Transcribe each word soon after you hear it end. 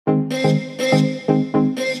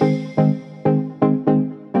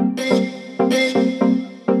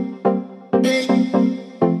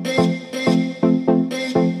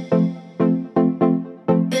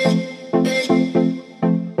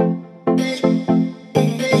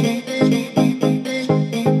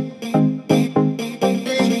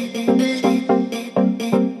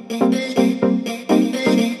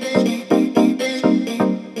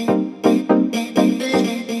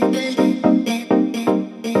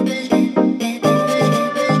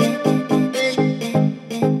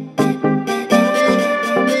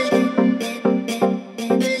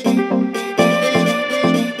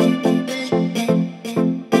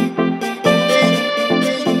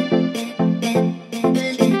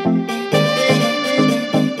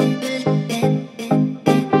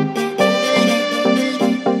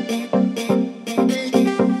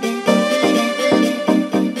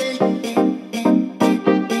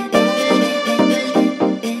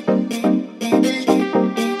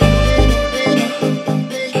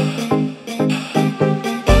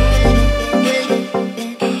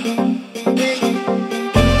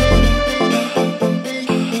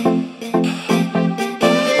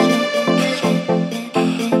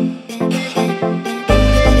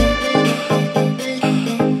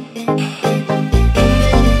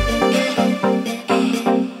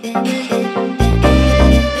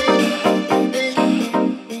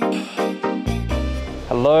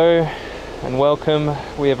Hello and welcome.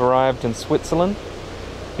 We have arrived in Switzerland,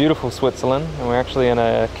 beautiful Switzerland, and we're actually in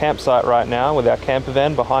a campsite right now with our camper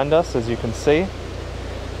van behind us, as you can see,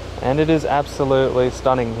 and it is absolutely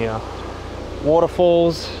stunning here.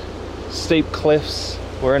 Waterfalls, steep cliffs,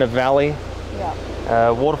 we're in a valley.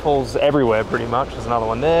 Yeah. Waterfalls everywhere pretty much. There's another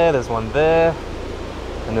one there, there's one there,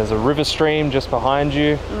 and there's a river stream just behind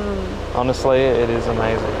you. Honestly, it is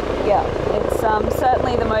amazing. Yeah, it's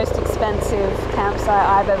certainly the most expensive campsite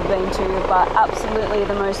I've ever been to, but absolutely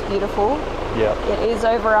the most beautiful. Yeah. It is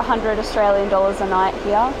over 100 Australian dollars a night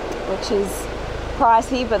here, which is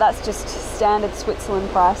pricey, but that's just standard Switzerland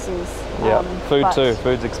prices. Yeah, food too,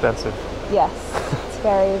 food's expensive. Yes, it's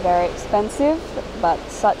very, very expensive, but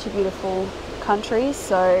such a beautiful country,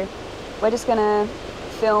 so we're just gonna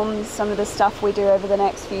film some of the stuff we do over the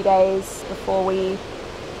next few days before we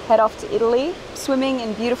head off to Italy. Swimming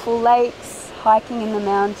in beautiful lakes, hiking in the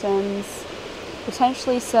mountains,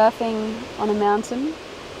 potentially surfing on a mountain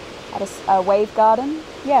at a wave garden.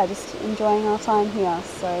 Yeah, just enjoying our time here.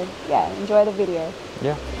 So yeah, enjoy the video.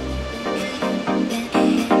 Yeah.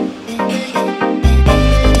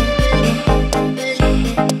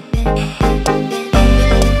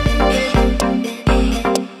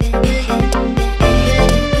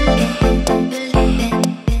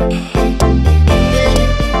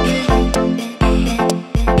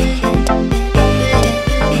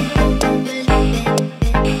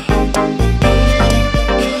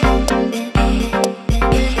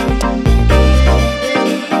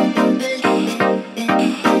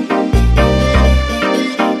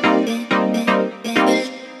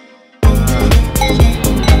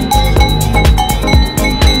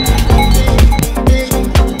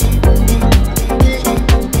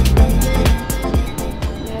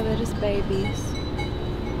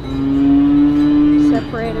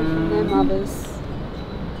 Separated from their mothers.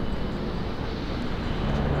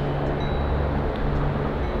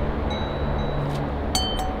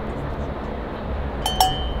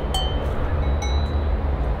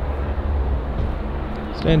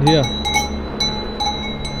 Stand here.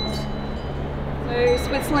 So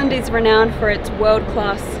Switzerland is renowned for its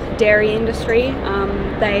world-class dairy industry.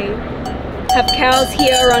 They have cows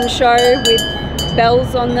here on show with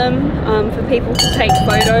bells on them for people to take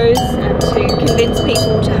photos and to convince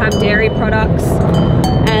people to have dairy products,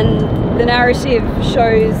 and the narrative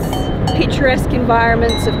shows picturesque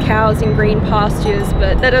environments of cows in green pastures,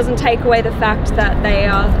 but that doesn't take away the fact that they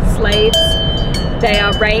are slaves. They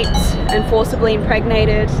are raped and forcibly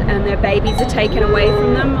impregnated, and their babies are taken away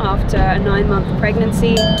from them after a 9-month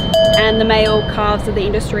pregnancy, and the male calves of the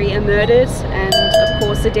industry are murdered, and of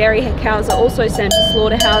course the dairy cows are also sent to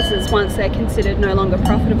slaughterhouses once they're considered no longer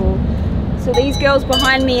profitable. So these girls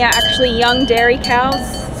behind me are actually young dairy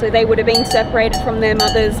cows, so they would have been separated from their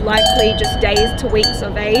mothers likely just days to weeks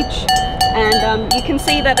of age. And you can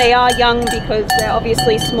see that they are young because they're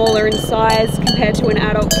obviously smaller in size compared to an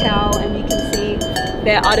adult cow, and you can see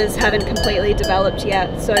their udders haven't completely developed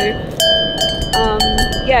yet. So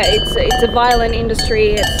yeah, it's a violent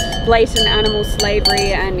industry, it's blatant animal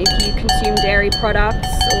slavery, and if you consume dairy products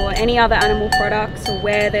or any other animal products or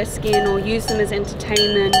wear their skin or use them as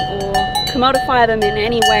entertainment or commodify them in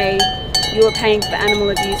any way, you are paying for animal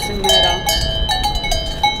abuse and murder.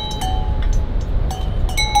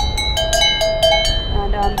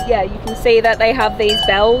 Yeah, you can see that they have these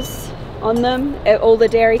bells on them. All the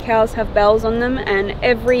dairy cows have bells on them, and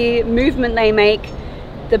every movement they make,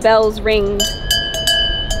 the bells ring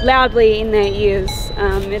loudly in their ears.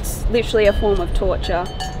 It's literally a form of torture.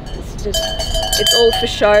 It's all for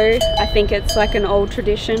show. I think it's like an old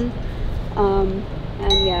tradition. And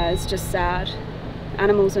yeah, it's just sad.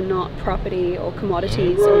 Animals are not property or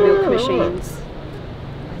commodities or milk machines.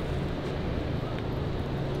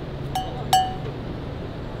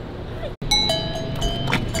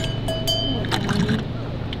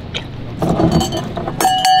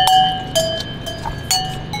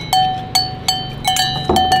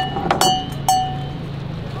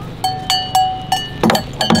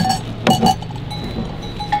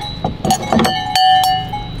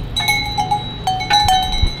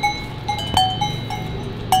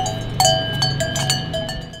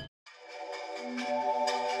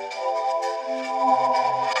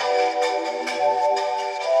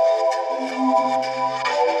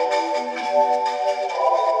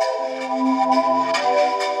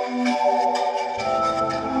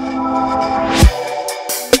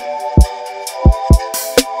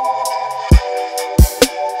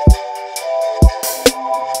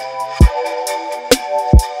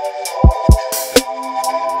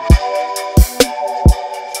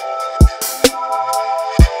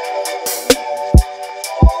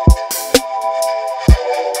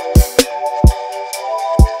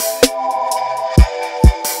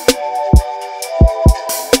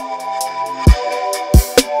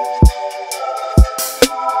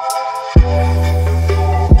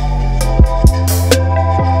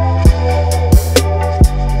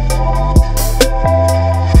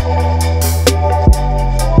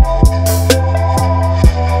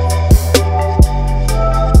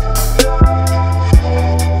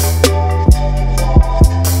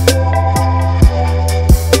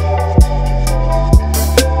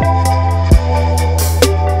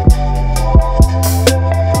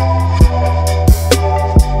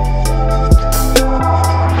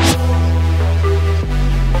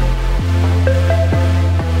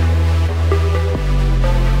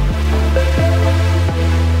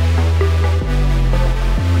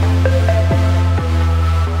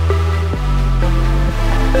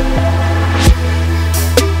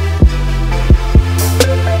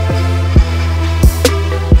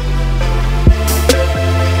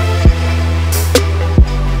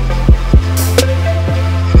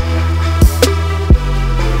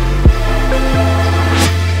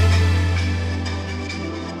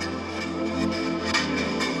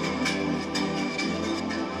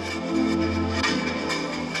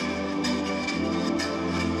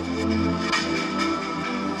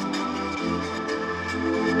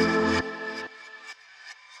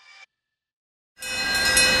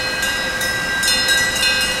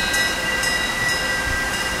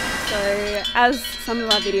 as some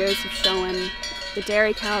of our videos have shown, the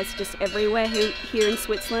dairy cows are just everywhere here in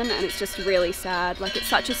Switzerland, and it's just really sad. Like, it's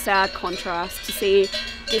such a sad contrast to see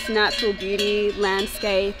this natural beauty,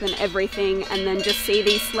 landscape and everything, and then just see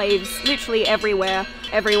these slaves literally everywhere.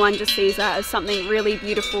 Everyone just sees that as something really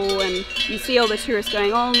beautiful, and you see all the tourists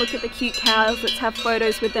going, oh, look at the cute cows, let's have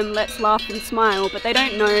photos with them, let's laugh and smile, but they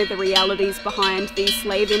don't know the realities behind these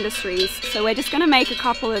slave industries. So we're just going to make a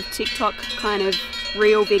couple of TikTok kind of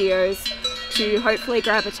real videos to hopefully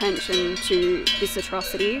grab attention to this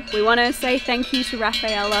atrocity. We want to say thank you to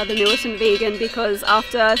Rafaela, the militant vegan, because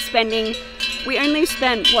after we only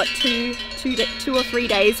spent, what, two or 3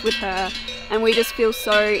 days with her, and we just feel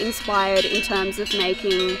so inspired in terms of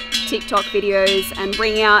making TikTok videos and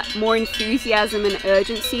bringing out more enthusiasm and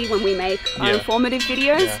urgency when we make our informative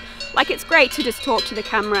videos. Yeah. Like, it's great to just talk to the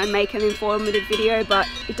camera and make an informative video, but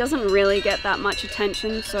it doesn't really get that much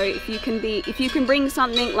attention. So if you can bring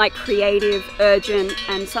something like creative, urgent,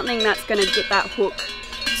 and something that's going to get that hook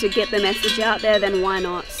to get the message out there, then why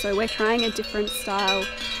not? So we're trying a different style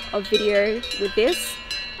of video with this,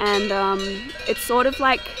 and it's sort of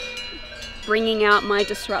like bringing out my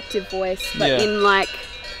disruptive voice, but in like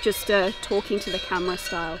just talking to the camera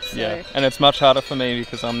style. So. Yeah, and it's much harder for me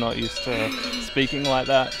because I'm not used to speaking like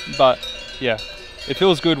that, but yeah, it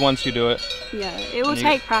feels good once you do it. Yeah, it will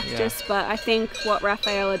take practice, but I think what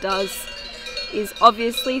Rafaela does is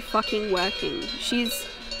obviously fucking working. She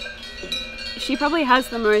probably has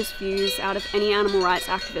the most views out of any animal rights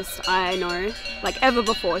activist I know, like ever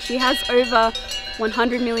before. She has over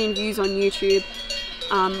 100 million views on YouTube.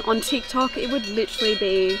 On TikTok, it would literally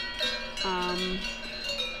be,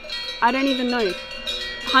 I don't even know,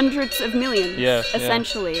 hundreds of millions,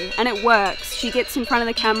 essentially. And it works. She gets in front of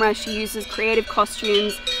the camera, she uses creative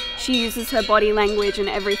costumes, she uses her body language and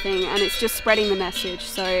everything, and it's just spreading the message.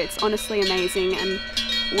 So it's honestly amazing, and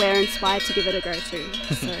we're inspired to give it a go too.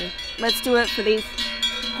 So let's do it for these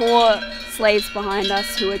poor slaves behind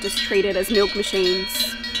us who are just treated as milk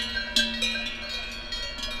machines.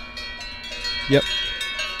 Yep.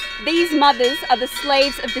 These mothers are the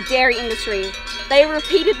slaves of the dairy industry. They are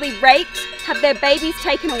repeatedly raped, have their babies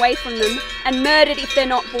taken away from them, and murdered if they're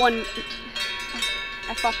not born.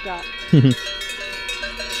 I fucked up.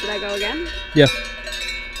 Should I go again? Yeah.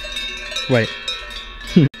 Wait.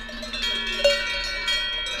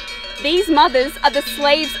 These mothers are the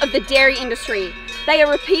slaves of the dairy industry. They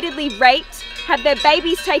are repeatedly raped, have their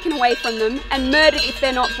babies taken away from them, and murdered if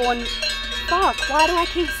they're not born. Fuck, why do I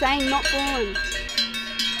keep saying not born?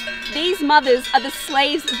 These mothers are the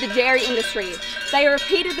slaves of the dairy industry. They are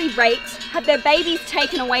repeatedly raped, have their babies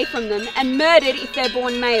taken away from them, and murdered if they're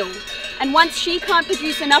born male. And once she can't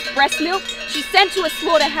produce enough breast milk, she's sent to a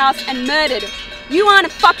slaughterhouse and murdered. You aren't a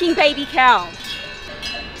fucking baby cow.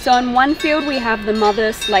 So in one field we have the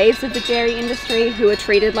mother slaves of the dairy industry who are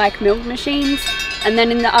treated like milk machines, and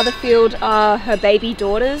then in the other field are her baby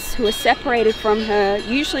daughters who are separated from her,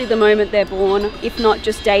 usually the moment they're born, if not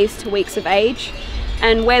just days to weeks of age.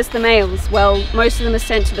 And where's the males? Well, most of them are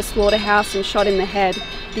sent to the slaughterhouse and shot in the head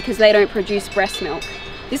because they don't produce breast milk.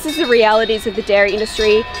 This is the realities of the dairy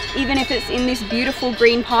industry. Even if it's in these beautiful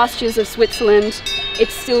green pastures of Switzerland,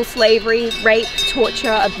 it's still slavery, rape,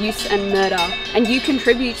 torture, abuse and murder. And you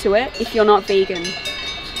contribute to it if you're not vegan.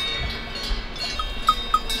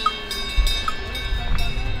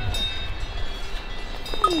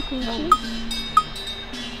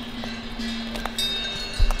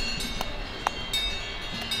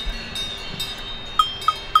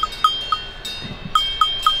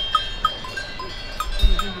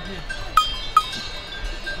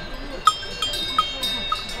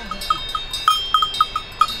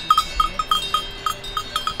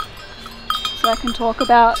 So I can talk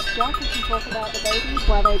about the babies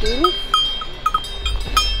while they do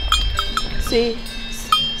this.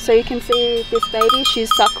 So you can see this baby,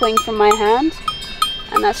 she's suckling from my hand,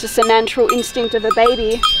 and that's just a natural instinct of a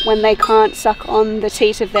baby when they can't suck on the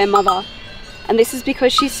teat of their mother. And this is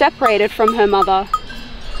because she's separated from her mother.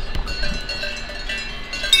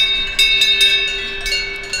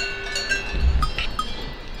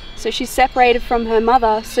 So she's separated from her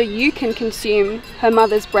mother so you can consume her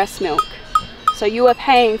mother's breast milk. So you are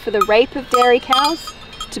paying for the rape of dairy cows,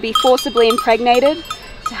 to be forcibly impregnated,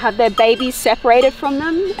 to have their babies separated from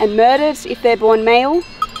them and murdered if they're born male,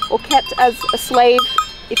 or kept as a slave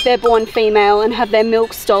if they're born female and have their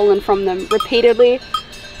milk stolen from them repeatedly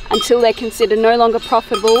until they're considered no longer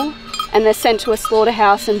profitable and they're sent to a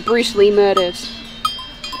slaughterhouse and brutally murdered.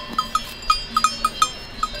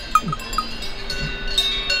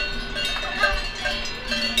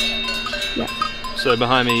 Yeah. So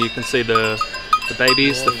behind me you can see the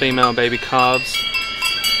babies, the female baby calves,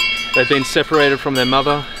 They've been separated from their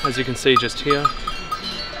mother, as you can see just here.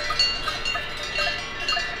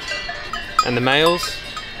 And the males,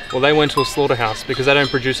 well, they went to a slaughterhouse because they don't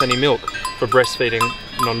produce any milk for breastfeeding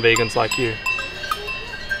non-vegans like you.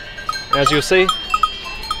 As you'll see,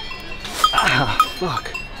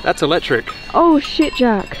 fuck, that's electric. Oh shit,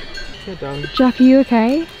 Jack. Yeah, darling. Jack, are you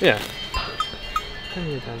okay? Yeah. Come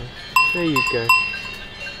here, darling. There you go.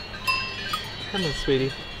 Come on,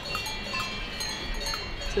 sweetie.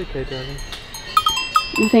 It's okay, darling.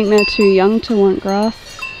 I think they're too young to want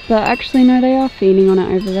grass, but actually no, they are feeding on it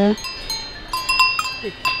over there.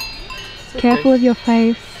 It's okay. Careful of your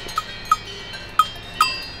face.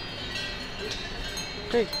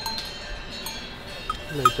 Hey.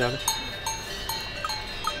 Hello, darling.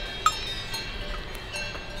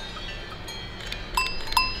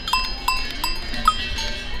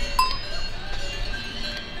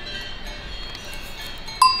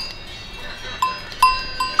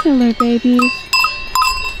 Hello, babies.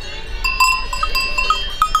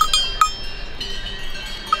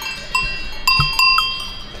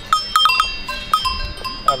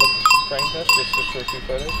 I look frame test just for a few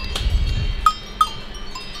photos.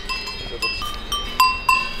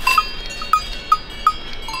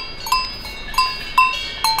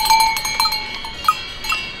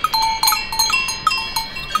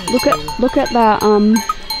 Look at that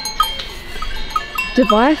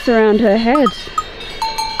device around her head.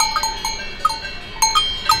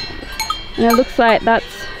 And it looks like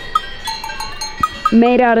that's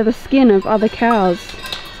made out of the skin of other cows.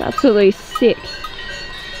 It's absolutely sick.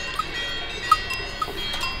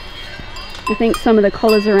 I think some of the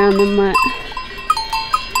collars around them might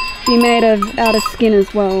be made out of skin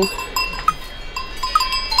as well.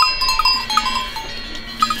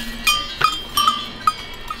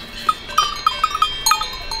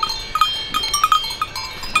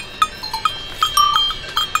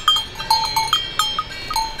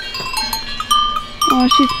 Oh,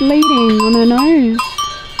 she's bleeding on her nose.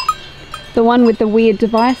 The one with the weird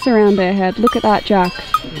device around her head. Look at that, Jack.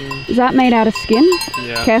 Is that made out of skin?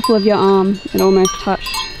 Yeah. Careful of your arm. It almost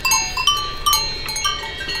touched.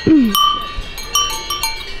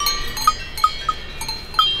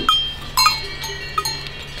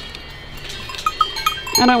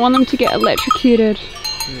 I don't want them to get electrocuted.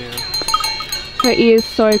 Yeah. Her ear's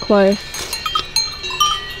so close.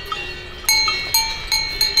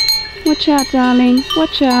 Watch out, darling.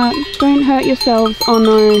 Watch out. Don't hurt yourselves. Oh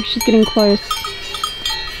no, she's getting close.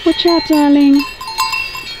 Watch out, darling.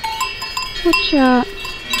 Watch out.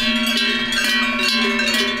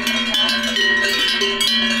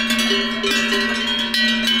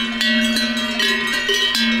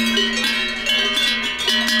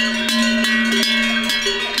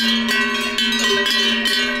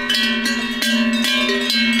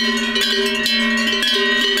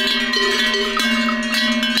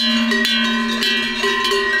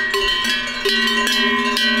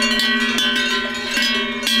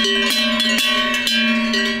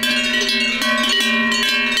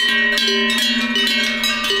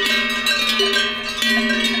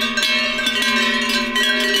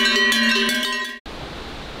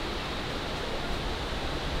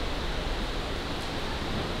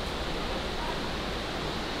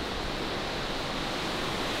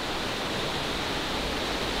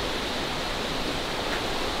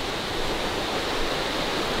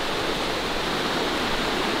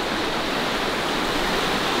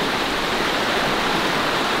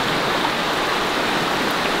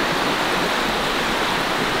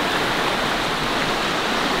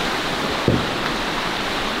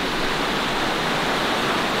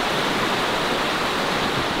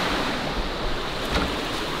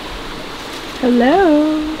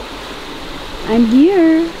 Hello. I'm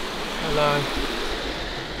here. Hello.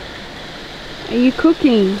 Are you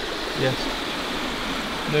cooking? Yes.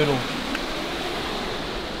 Noodle.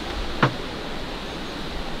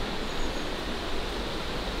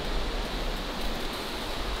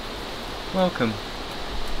 Welcome.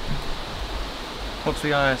 What's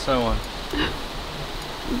the ISO on?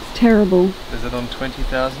 It's terrible. Is it on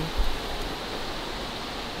 20,000?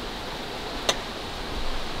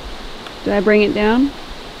 Did I bring it down?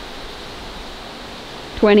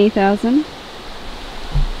 20,000? Is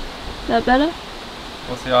that better?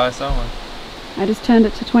 What's the ISO on? I just turned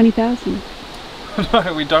it to 20,000.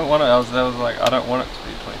 No, we don't want it. That was like, I don't want it to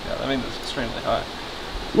be 20,000. I mean, it's extremely high.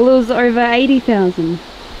 Well, it was over 80,000.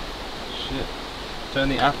 Shit. Turn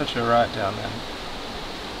the aperture right down then.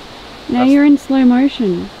 Now you're in slow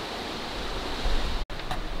motion.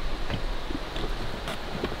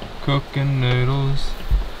 Cooking noodles.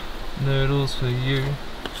 Noodles for you.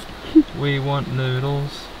 We want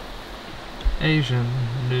noodles. Asian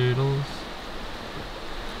noodles.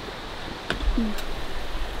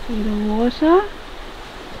 See the water?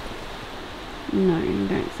 No, you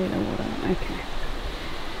don't see the water. Okay.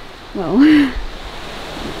 Well, let's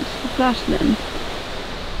flash them.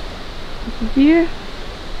 This is you.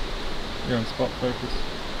 You're on spot focus.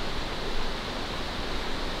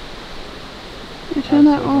 You turn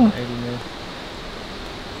that off. 80 mil.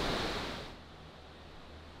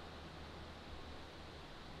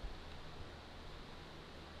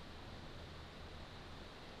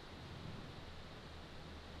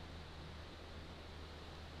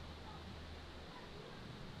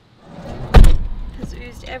 Has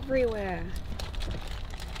oozed everywhere.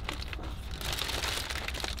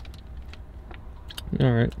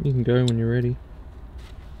 Alright, you can go when you're ready.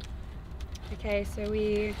 Okay, so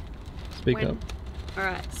we... Speak up.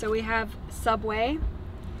 Alright, so we have Subway,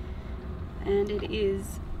 and it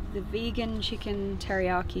is the vegan chicken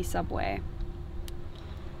teriyaki Subway,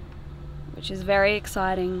 which is very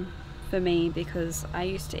exciting for me because I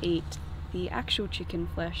used to eat the actual chicken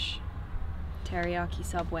flesh teriyaki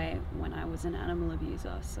Subway when I was an animal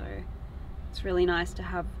abuser, so it's really nice to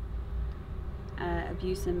have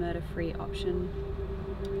abuse and murder free option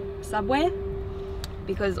Subway,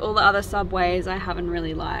 because all the other Subways I haven't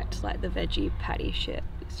really liked, like the veggie patty shit.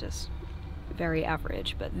 It's just very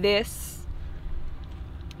average, but this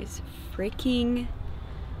is freaking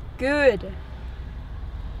good.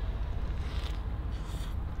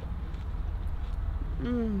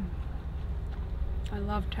 I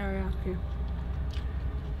love teriyaki.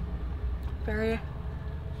 Very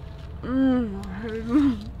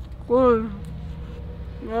good.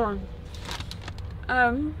 Yeah.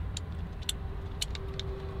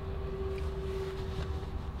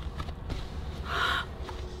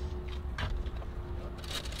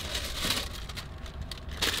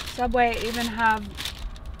 Subway even have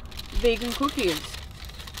vegan cookies,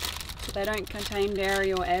 so they don't contain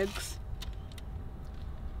dairy or eggs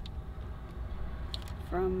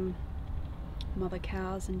from mother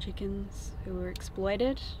cows and chickens who were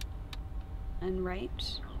exploited and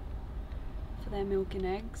raped for their milk and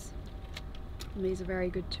eggs. And these are very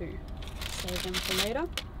good too. Save them for later.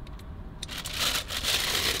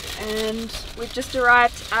 And we've just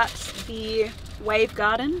arrived at the wave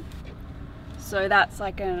garden. So that's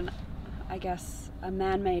like I guess a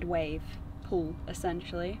man-made wave pool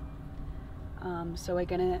essentially. So we're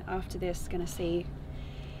gonna, after this, gonna see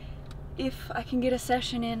if I can get a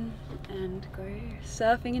session in and go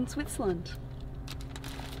surfing in Switzerland.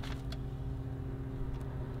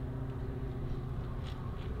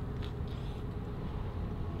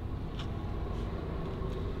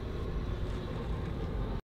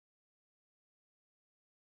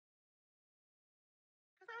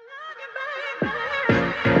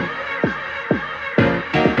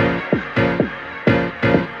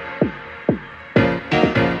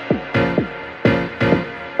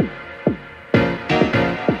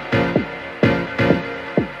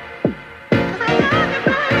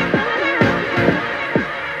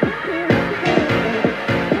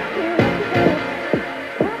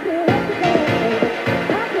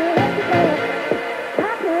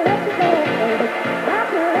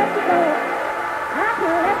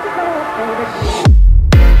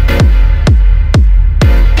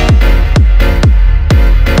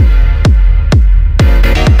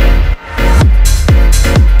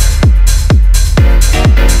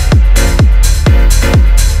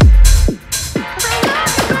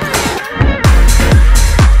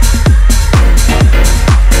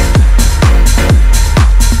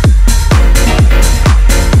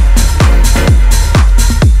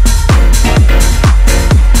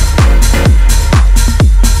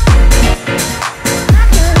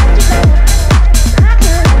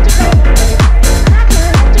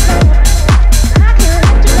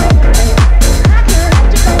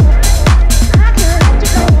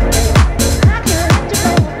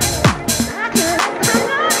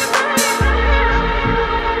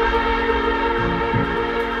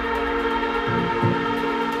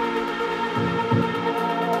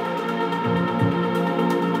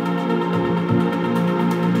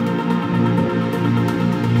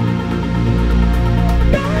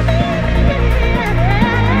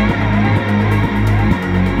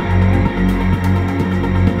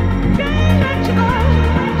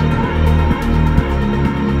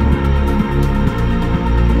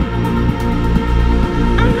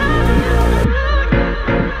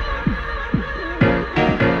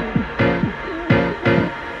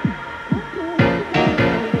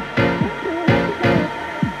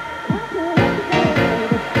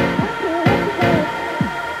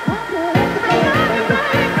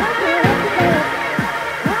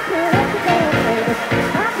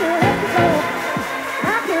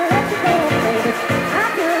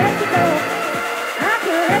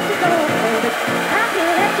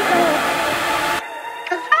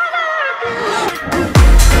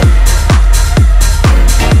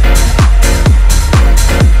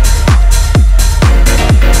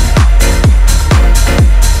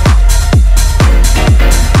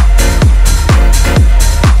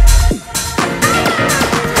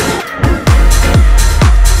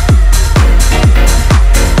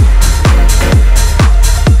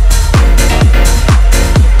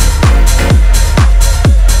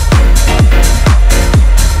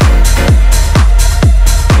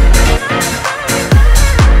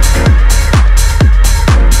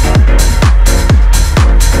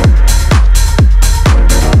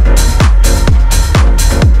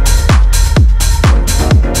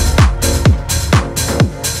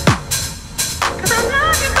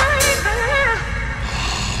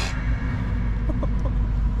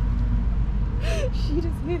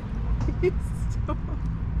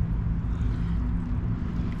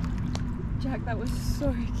 Jack, that was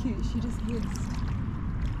so cute. She just hissed.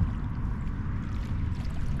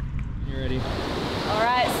 You ready?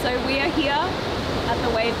 Alright, so we are here at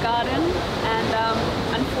the Wave Garden, and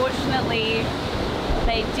unfortunately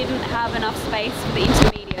they didn't have enough space for the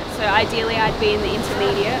intermediate. So ideally I'd be in the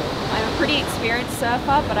intermediate. I'm a pretty experienced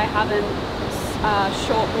surfer, but I haven't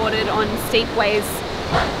shortboarded on steep waves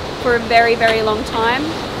for a very, very long time.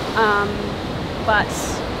 But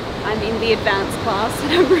I'm in the advanced class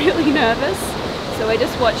and I'm really nervous. So we're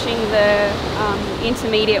just watching the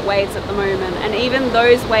intermediate waves at the moment, and even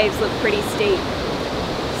those waves look pretty steep.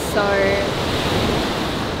 So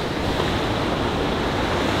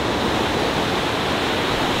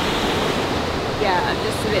yeah, I'm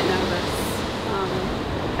just a bit nervous.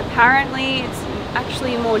 Apparently it's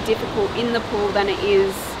actually more difficult in the pool than it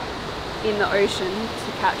is in the ocean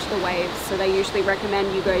to catch the waves. So they usually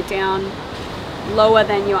recommend you go down lower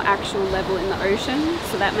than your actual level in the ocean.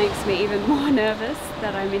 So that makes me even more nervous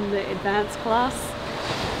that I'm in the advanced class.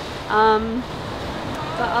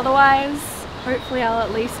 But otherwise, hopefully I'll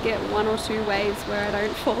at least get 1 or 2 waves where I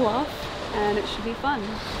don't fall off, and it should be fun. So,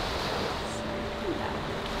 yeah.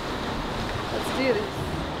 Let's do this.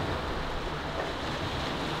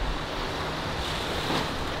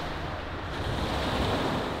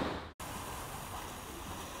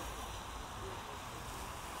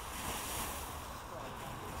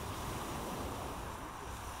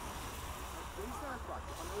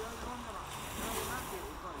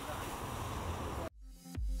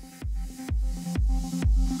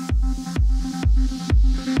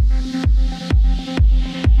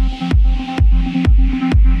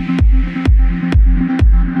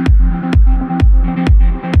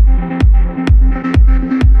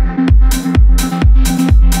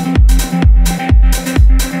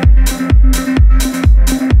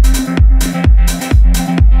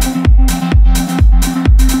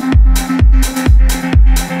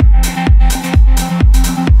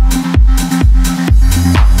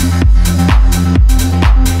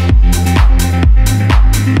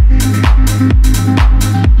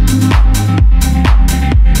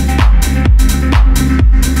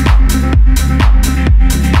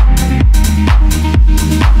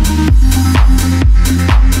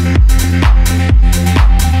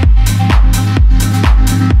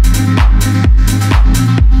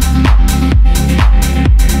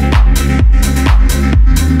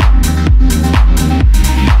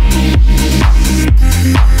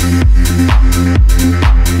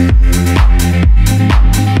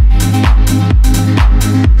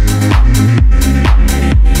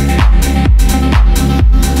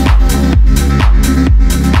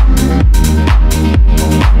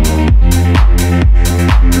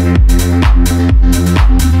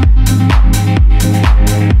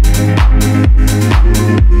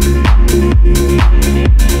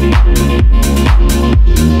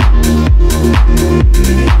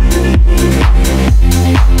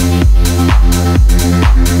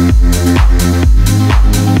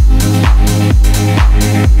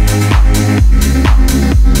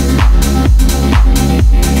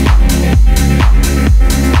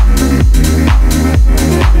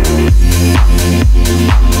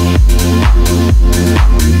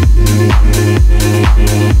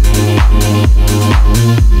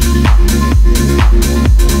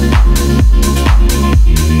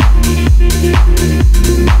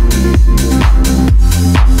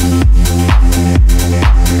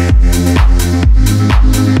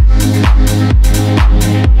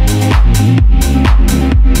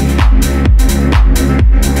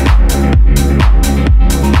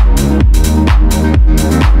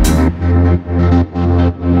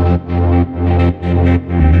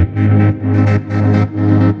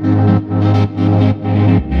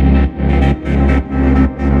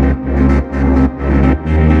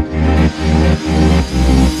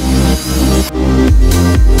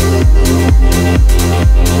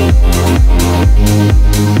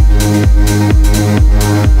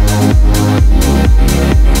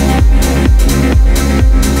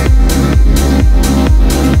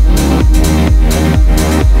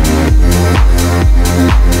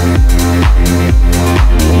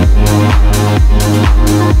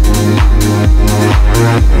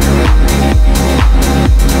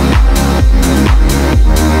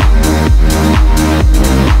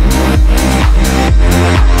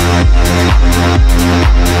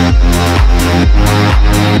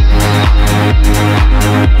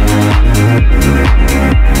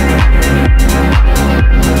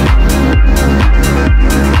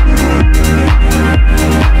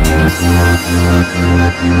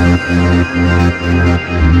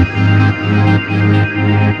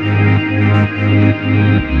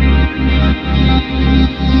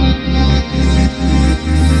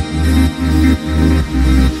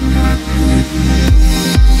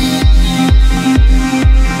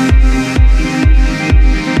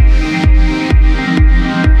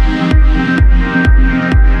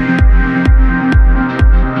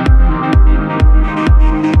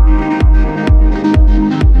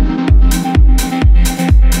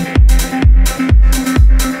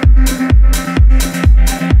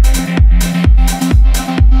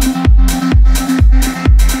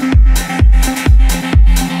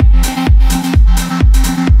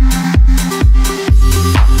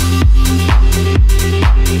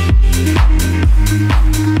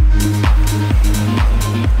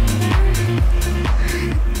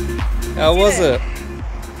 How was it?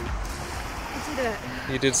 I did it.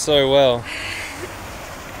 You did so well.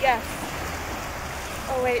 Yes.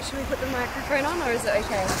 Oh wait, should we put the microphone on or is it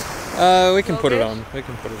okay? We can put it on. We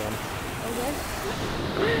can put it on. Okay.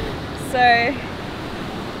 So,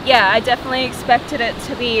 yeah, I definitely expected it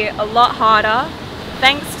to be a lot harder.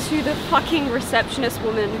 Thanks to the fucking receptionist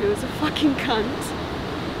woman who was a fucking cunt.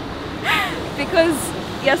 Because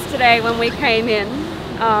yesterday when we came in,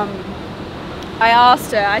 I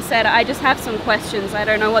asked her, I said, I just have some questions. I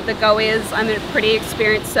don't know what the go is. I'm a pretty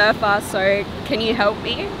experienced surfer, so can you help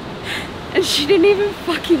me? And she didn't even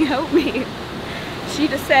fucking help me. She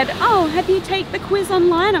just said, oh, have you taken the quiz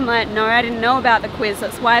online? I'm like, no, I didn't know about the quiz.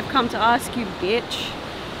 That's why I've come to ask you, bitch.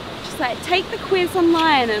 She's like, take the quiz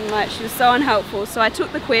online. And like, she was so unhelpful. So I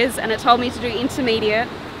took the quiz and it told me to do intermediate.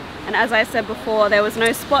 And as I said before, there was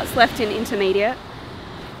no spots left in intermediate.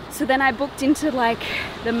 So then I booked into like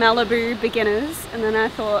the Malibu beginners, and then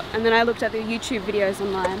I looked at the YouTube videos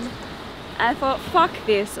online. I thought, fuck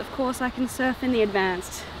this, of course I can surf in the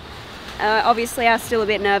advanced. Obviously I was still a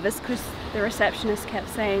bit nervous because the receptionist kept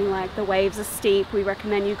saying like the waves are steep, we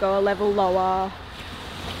recommend you go a level lower.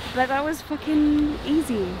 But that was fucking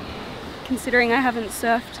easy, considering I haven't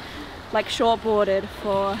surfed like shortboarded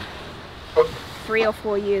for 3 or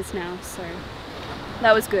 4 years now, so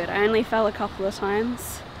that was good. I only fell a couple of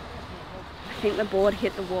times. I think the board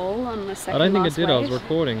hit the wall on the second last I don't think it did. wave. I was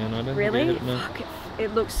recording and I don't really? think it hit it. No. Fuck,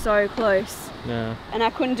 it looked so close. Yeah. And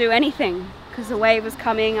I couldn't do anything because the wave was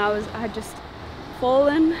coming. I had just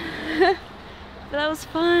fallen. But that was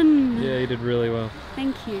fun. Yeah, you did really well.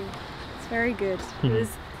 Thank you. It's very good. It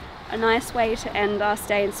was a nice way to end our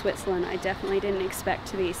stay in Switzerland. I definitely didn't expect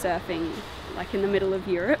to be surfing like in the middle of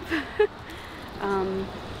Europe. So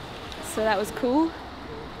that was cool.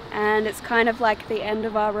 And it's kind of like the end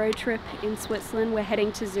of our road trip in Switzerland. We're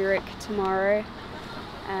heading to Zurich tomorrow,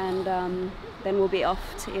 and then we'll be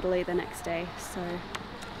off to Italy the next day. So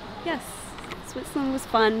yes, Switzerland was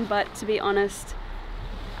fun, but to be honest,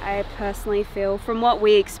 I personally feel, from what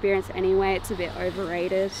we experienced anyway, it's a bit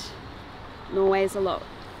overrated. Norway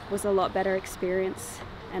was a lot better experience,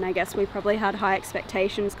 and I guess we probably had high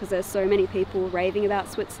expectations because there's so many people raving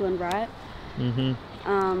about Switzerland, right?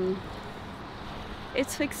 Mm-hmm.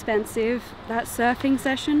 It's expensive. That surfing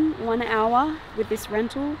session, 1 hour with this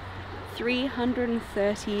rental,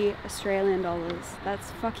 330 Australian dollars. That's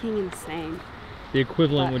fucking insane. The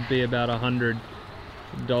equivalent would be about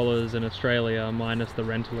 $100 in Australia minus the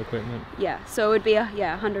rental equipment. Yeah, so it would be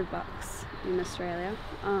 $100 in Australia.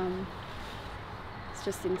 It's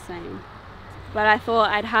just insane. But I thought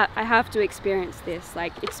I have to experience this.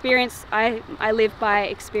 Like experience, I live by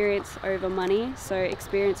experience over money, so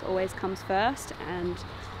experience always comes first, and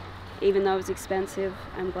even though it was expensive,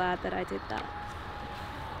 I'm glad that I did that.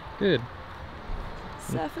 Good.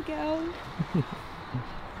 Surfer girl.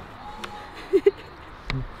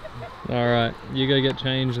 Alright, you go get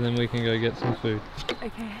changed and then we can go get some food.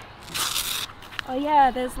 Okay. Oh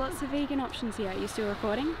yeah, there's lots of vegan options here. Are you still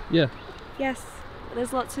recording? Yeah. Yes.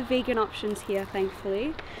 There's lots of vegan options here,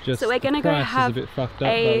 thankfully. Just so we're gonna go have a bit fucked up,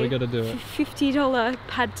 but we gotta do it. $50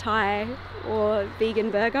 pad thai or vegan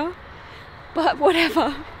burger, but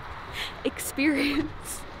whatever.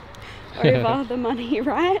 Experience over the money,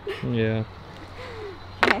 right? Yeah.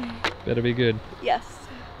 Okay. Better be good. Yes.